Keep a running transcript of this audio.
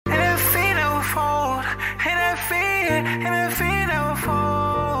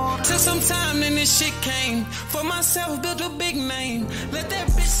this shit came. For myself, built a big name. Let that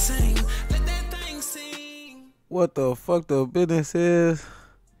bitch sing. Let that thing sing. What the fuck the business is?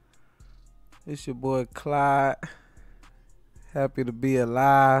 It's your boy Clyde. Happy to be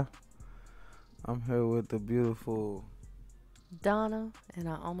alive. I'm here with the beautiful Donna, and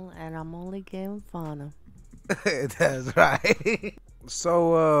I'm only getting fauna. That's right.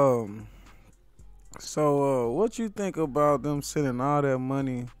 So what you think about them sending all that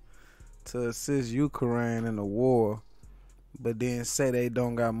money to assist Ukraine in the war, but then say they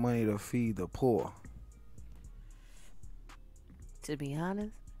don't got money to feed the poor? To be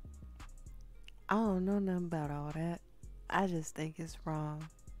honest, I don't know nothing about all that. I just think it's wrong.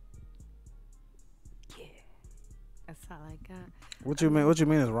 Yeah, that's all I got. What you mean? What you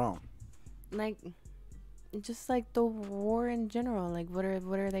mean is wrong? Like, just like the war in general. Like, what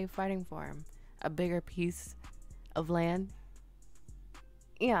are they fighting for? A bigger piece of land?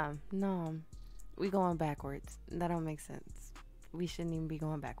 Yeah, no, we going backwards. That don't make sense. We shouldn't even be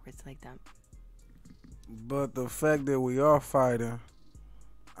going backwards like that. But the fact that we are fighting,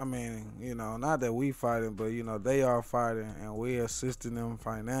 I mean, not that we fighting, but they are fighting, and we assisting them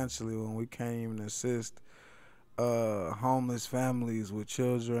financially when we can't even assist homeless families with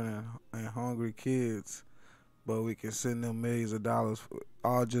children and hungry kids, but we can send them millions of dollars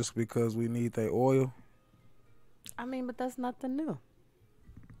all just because we need their oil. I mean, but that's nothing new.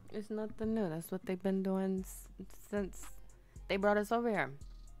 It's nothing new. That's what they've been doing since they brought us over here.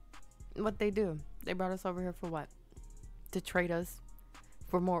 What they do? They brought us over here for what? To trade us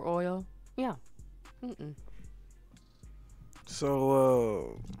for more oil? Yeah.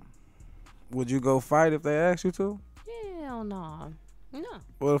 So, would you go fight if they asked you to? Hell no. No.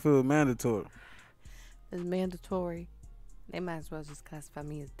 What if it was mandatory? It's mandatory. They might as well just classify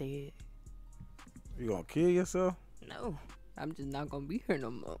me as dead. You gonna kill yourself? No. I'm just not gonna be here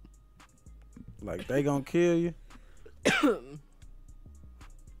no more. Like they gonna kill you?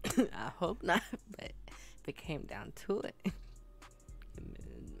 I hope not, but if it came down to it, it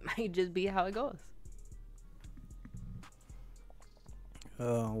might just be how it goes.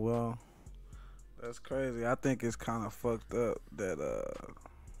 Oh, well, that's crazy. I think it's kind of fucked up that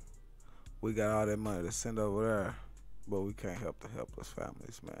we got all that money to send over there, but we can't help the helpless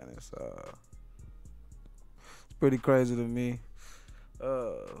families, man. It's pretty crazy to me.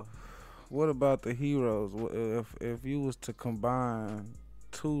 What about the heroes? If you was to combine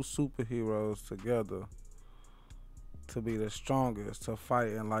two superheroes together to be the strongest, to fight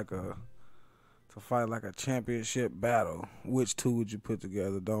like a championship battle, which two would you put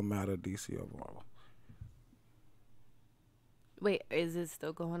together? Don't matter, DC or Marvel. Wait, is it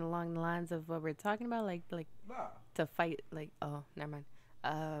still going along the lines of what we're talking about? Like Nah. to fight? Like, oh, never mind.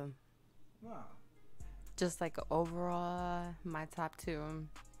 Nah. Just like overall, my top two.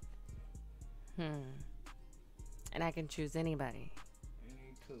 And I can choose anybody.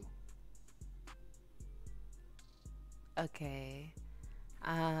 Any two. Okay.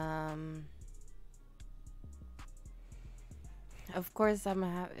 Of course, I'm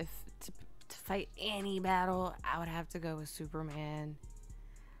gonna have to fight any battle, I would have to go with Superman.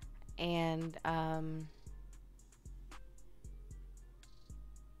 And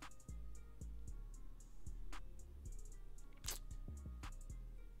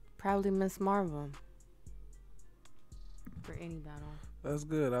probably Miss Marvel for any battle. That's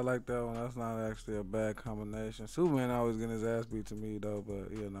good. I like that one. That's not actually a bad combination. Superman always getting his ass beat to me though,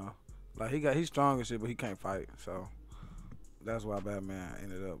 but like he's strong and shit, but he can't fight. So that's why Batman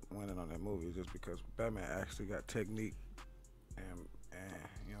ended up winning on that movie, just because Batman actually got technique and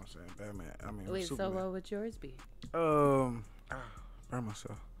you know what I'm saying. Wait, Superman. so what would yours be? Burn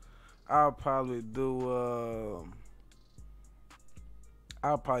myself. I'll probably do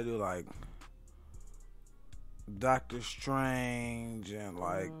like Doctor Strange and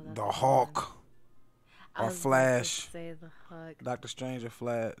like the Hulk or Flash. Say the Hulk. Doctor Strange and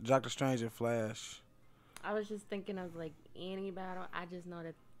Flash. I was just thinking of like any battle. I just know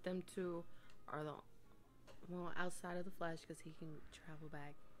that them two are outside of the Flash, because he can travel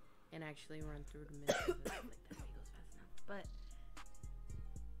back and actually run through the mists and stuff like that. He goes fast enough. But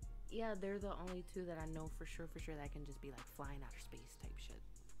yeah, they're the only two that I know for sure that can just be like flying outer space type shit.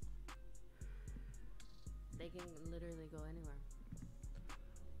 They can literally go anywhere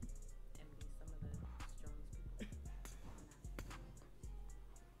and be some of the strongest people.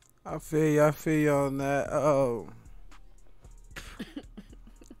 I feel you on that.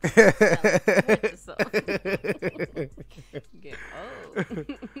 Get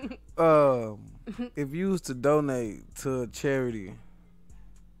if you was to donate to a charity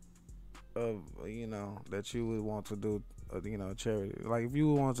that you would want to do, a charity, like if you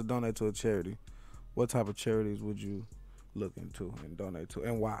would want to donate to a charity, what type of charities would you look into and donate to,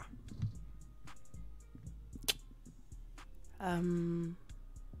 and why? I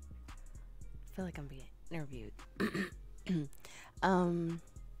feel like I'm being interviewed. um.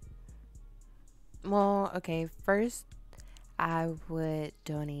 Well, okay. First, I would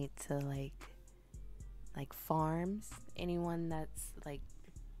donate to like farms. Anyone that's like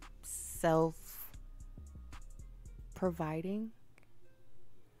self providing.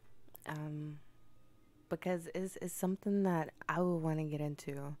 Because it's something that I would want to get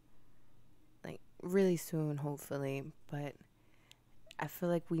into, like really soon, hopefully. But I feel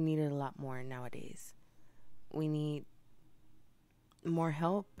like we need it a lot more nowadays. We need more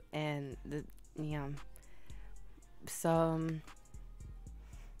help, and So,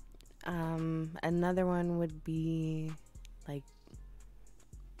 another one would be like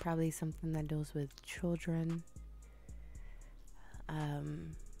probably something that deals with children.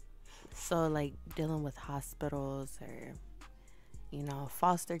 So like dealing with hospitals or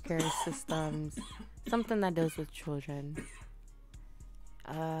foster care systems, something that deals with children.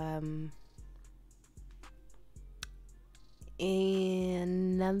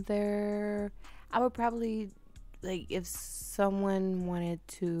 Another, I would probably like if someone wanted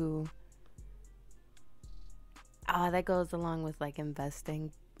to. That goes along with like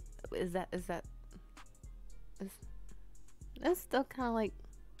investing. That's still kind of like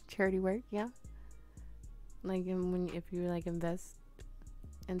charity work, yeah. Like if you like invest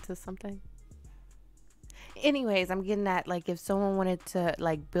into something. Anyways, I'm getting at like if someone wanted to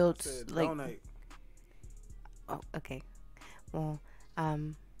like build like donate. Oh, okay. Well, I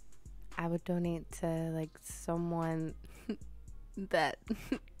would donate to like someone that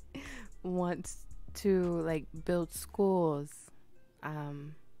wants to like build schools,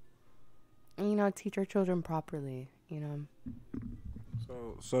 teach our children properly,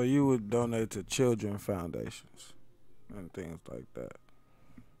 So you would donate to children foundations and things like that,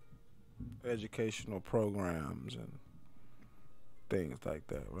 educational programs and things like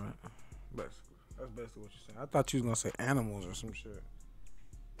that, right? Basically, that's basically what you're saying. I thought you was gonna say animals or some shit.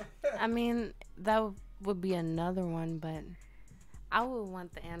 I mean, that would be another one, but I would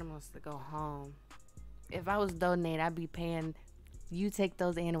want the animals to go home. If I was donating, I'd be paying you take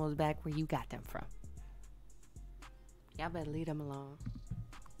those animals back where you got them from. Y'all better leave them alone.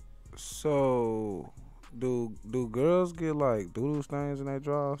 So, do girls get like doodle stains in their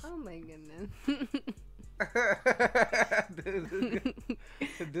drawers? Oh my goodness.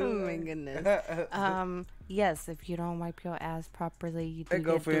 Oh my goodness. Yes, if you don't wipe your ass properly, you do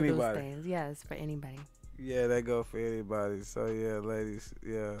go get for doodle anybody. stains. Yes, for anybody. Yeah, they go for anybody. So yeah, ladies,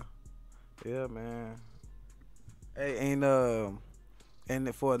 yeah, man. Hey,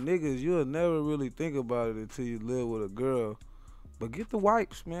 and for niggas, you'll never really think about it until you live with a girl. But get the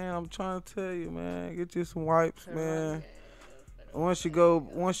wipes, man. I'm trying to tell you, man. Get you some wipes, man. Once you go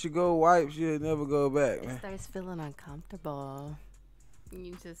wipes, you'll never go back, man. It starts feeling uncomfortable.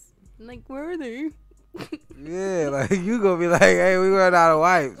 You just like, where are they? Yeah, like you gonna be like, hey, we run out of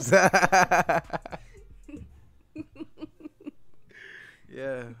wipes.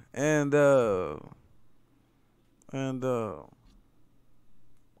 Yeah, and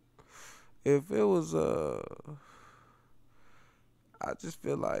if it was I just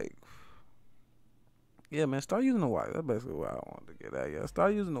feel like, yeah, man, start using the wipes. That's basically what I wanted to get at. Yeah,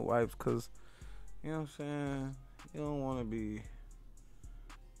 start using the wipes, cause you know what I'm saying. You don't want to be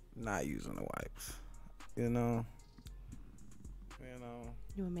not using the wipes. You know.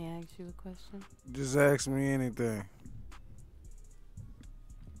 You want me to ask you a question? Just ask me anything.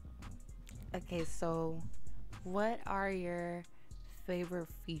 Okay, so what are your favorite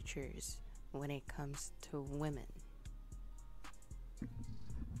features when it comes to women?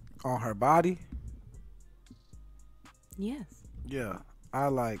 On her body? Yes. Yeah, I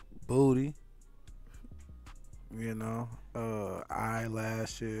like booty.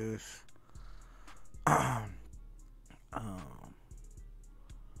 Eyelashes.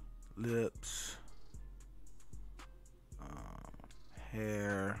 Lips.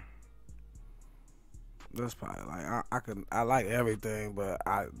 Hair. That's probably like I like everything, but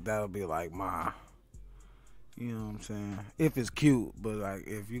that'll be like my, you know what I'm saying? If it's cute, but like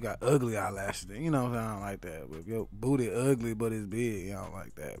if you got ugly eyelashes, then you know what I'm saying, I don't like that. But if your booty ugly but it's big, I don't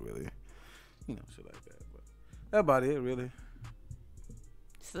like that really. Shit like that. But that's about it, really.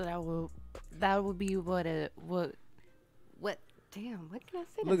 So that would be what damn, what can I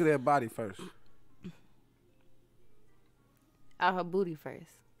say? Look at that body first. Her booty first.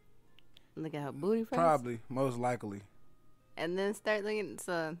 Look at her booty first. Probably, most likely. And then start looking.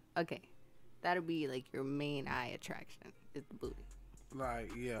 So okay, that'll be like your main eye attraction is the booty.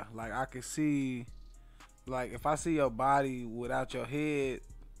 Like yeah, like I can see Like, if I see your body without your head,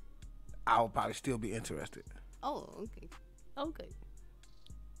 I would probably still be interested. Oh, okay. Okay.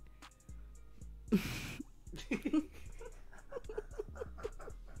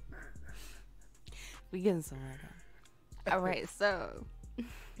 We getting somewhere though. All right, so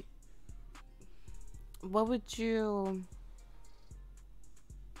what would you?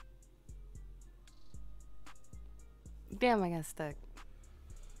 Damn, I got stuck.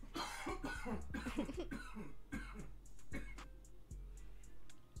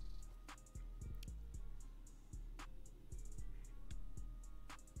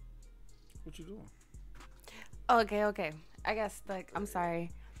 What you doing? Okay. I got stuck. I'm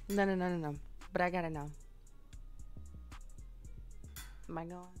sorry. No. But I gotta know. Am I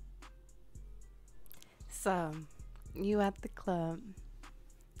going? So, you at the club,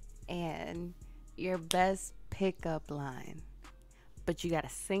 and your best pickup line, but you gotta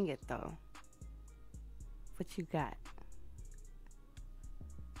sing it though. What you got?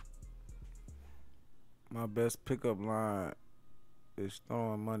 My best pickup line is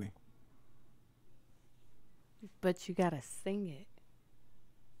throwing money. But you gotta sing it.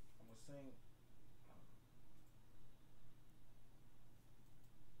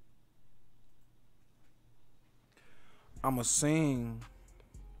 I'ma sing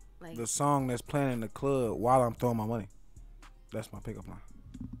Like, the song that's playing in the club while I'm throwing my money. That's my pickup line.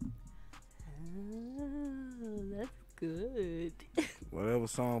 that's good. Whatever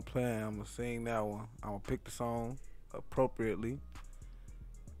song playing, I'ma sing that one. I'ma pick the song appropriately.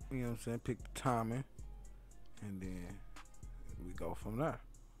 You know what I'm saying? Pick the timing. And then we go from there.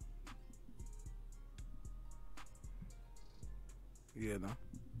 Yeah, no.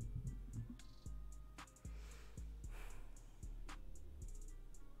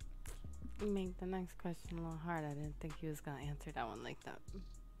 You make the next question a little hard. I didn't think you was gonna answer that one like that.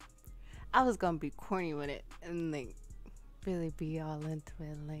 I was gonna be corny with it and like really be all into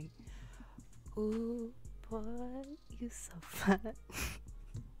it, like, ooh boy, you so fun,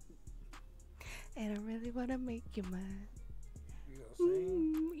 and I really wanna make you mine. You gonna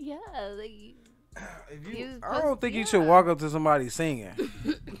sing? Yeah, like. I don't think you should walk up to somebody singing.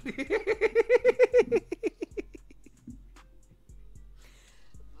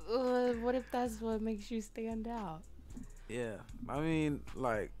 What if that's what makes you stand out? Yeah, I mean,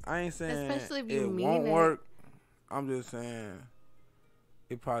 like, I ain't saying Especially if you it mean won't it. work. I'm just saying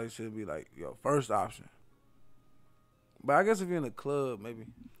it probably should be like your first option. But I guess if you're in a club, maybe.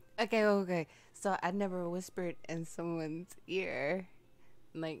 Okay. So I never whispered in someone's ear,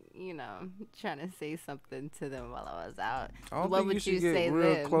 like, you know, trying to say something to them while I was out. I don't What think would you should you get say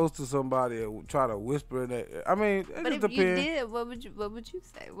real then? close to somebody and try to whisper in that. I mean, it But just if you depends. did, what would you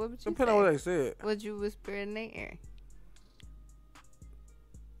say? What would you Depending say? on what they said. Would you whisper in their ear?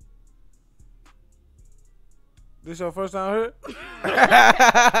 This your first time here?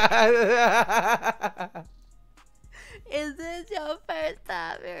 Is this your first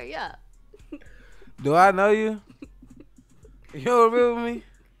time here? Yeah. Do I know you? You don't remember me?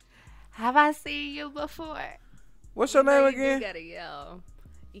 Have I seen you before? What's your You know name you do again? gotta yell.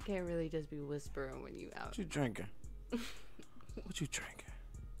 You can't really just be whispering when you out. What you drinking? What you drinking?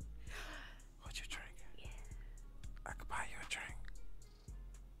 What you drinking? Yeah. I could buy you a drink.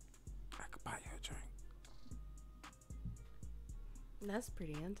 I could buy you a drink. That's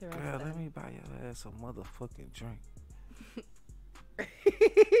pretty interesting. Girl, let me buy your ass a motherfucking drink.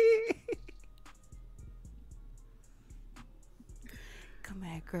 Come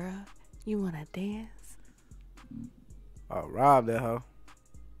here, girl. You wanna dance? I'll rob that hoe.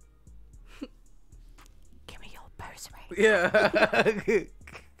 Give me your purse right Yeah.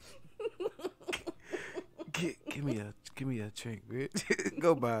 Give me a drink, bitch.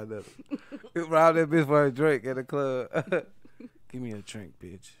 Go buy another. Rob that bitch for a drink at the club. Give me a drink,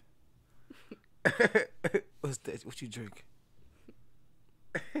 bitch. What's that? What you drink?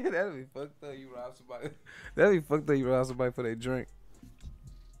 That'd be fucked up. You rob somebody. That'd be fucked up. You rob somebody for their drink.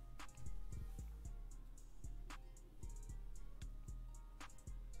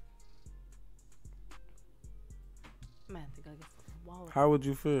 I'm gonna have to go get some water. How would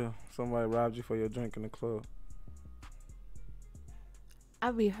you feel? Somebody robbed you for your drink in the club.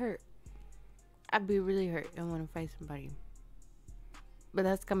 I'd be hurt. I'd be really hurt and want to fight somebody. But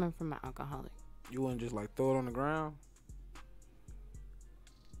that's coming from an alcoholic. You wouldn't just like throw it on the ground?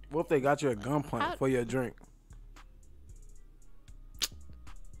 What if they got you at gunpoint for your drink?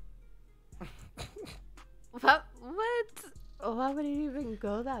 What? Why would it even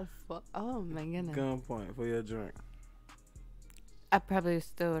go that far? Oh my goodness. Gunpoint for your drink. I probably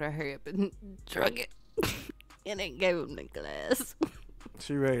still would have hurried up and drunk it. And then gave him the glass.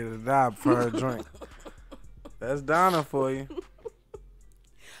 She ready to die for her drink. That's Donna for you.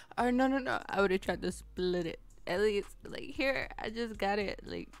 Or no. I would have tried to split it. At least, like, here, I just got it.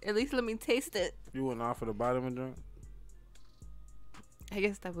 Like, at least let me taste it. You wouldn't offer the bottom a drink? I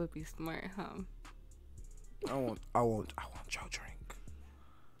guess that would be smart, huh? I want your drink.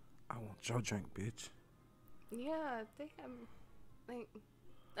 I want your drink, bitch. Yeah, they have, like,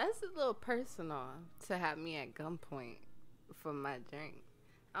 that's a little personal to have me at gunpoint for my drink.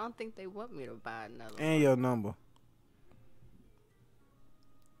 I don't think they want me to buy another one. And your number.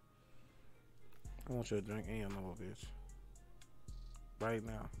 I want your drink and your number, bitch. Right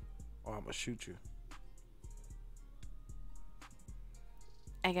now. Or I'm gonna shoot you.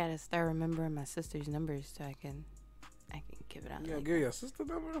 I gotta start remembering my sister's numbers so I can give it out. You gonna like give that. your sister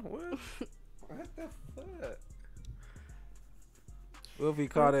number? What? What the fuck? What if he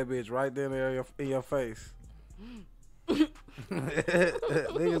call that bitch right there in your face?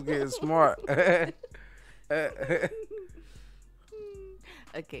 Niggas getting smart.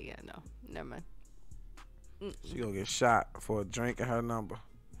 Okay, yeah, no. Never mind. She gonna get shot for a drink and her number.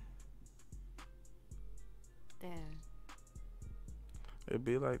 Damn. It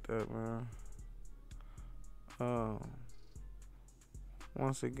be like that, man.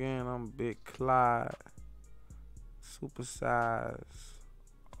 Once again, I'm Big Clyde. Super size.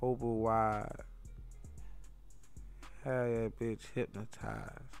 Over wide. Had that bitch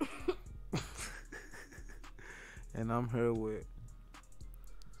hypnotized. And I'm here with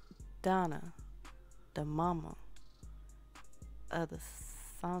Donna, the mama of the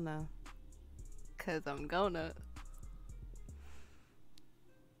sauna. 'Cause I'm gonna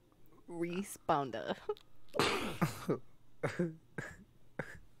responder.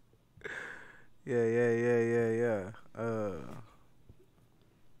 Yeah.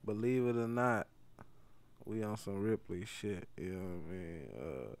 Believe it or not, we on some Ripley shit. You know what I mean?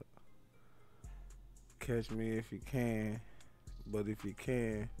 Catch me if you can, but if you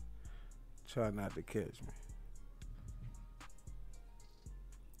can, try not to catch me.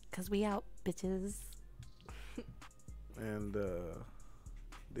 'Cause we out, bitches. And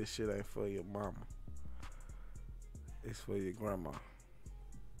this shit ain't for your mama. It's for your grandma.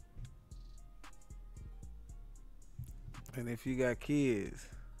 And if you got kids,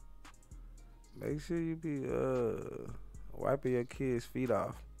 make sure you be wiping your kids' feet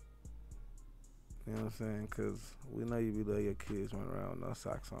off. You know what I'm saying? Because we know you be letting your kids run around with no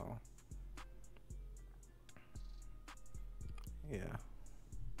socks on. Yeah.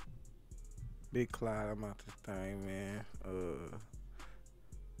 Big Clyde, I'm out this thing, man.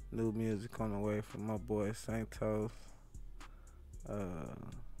 New music on the way from my boy Santos.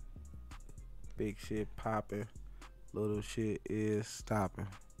 Big shit popping. Little shit is stopping.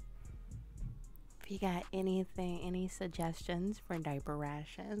 If you got anything, any suggestions for diaper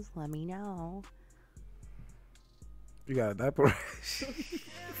rashes, let me know. You got a diaper rash?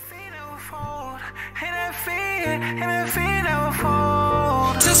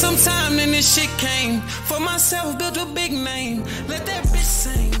 Took some time and this shit came. For myself, built a big name. Let that bitch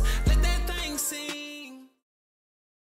sing.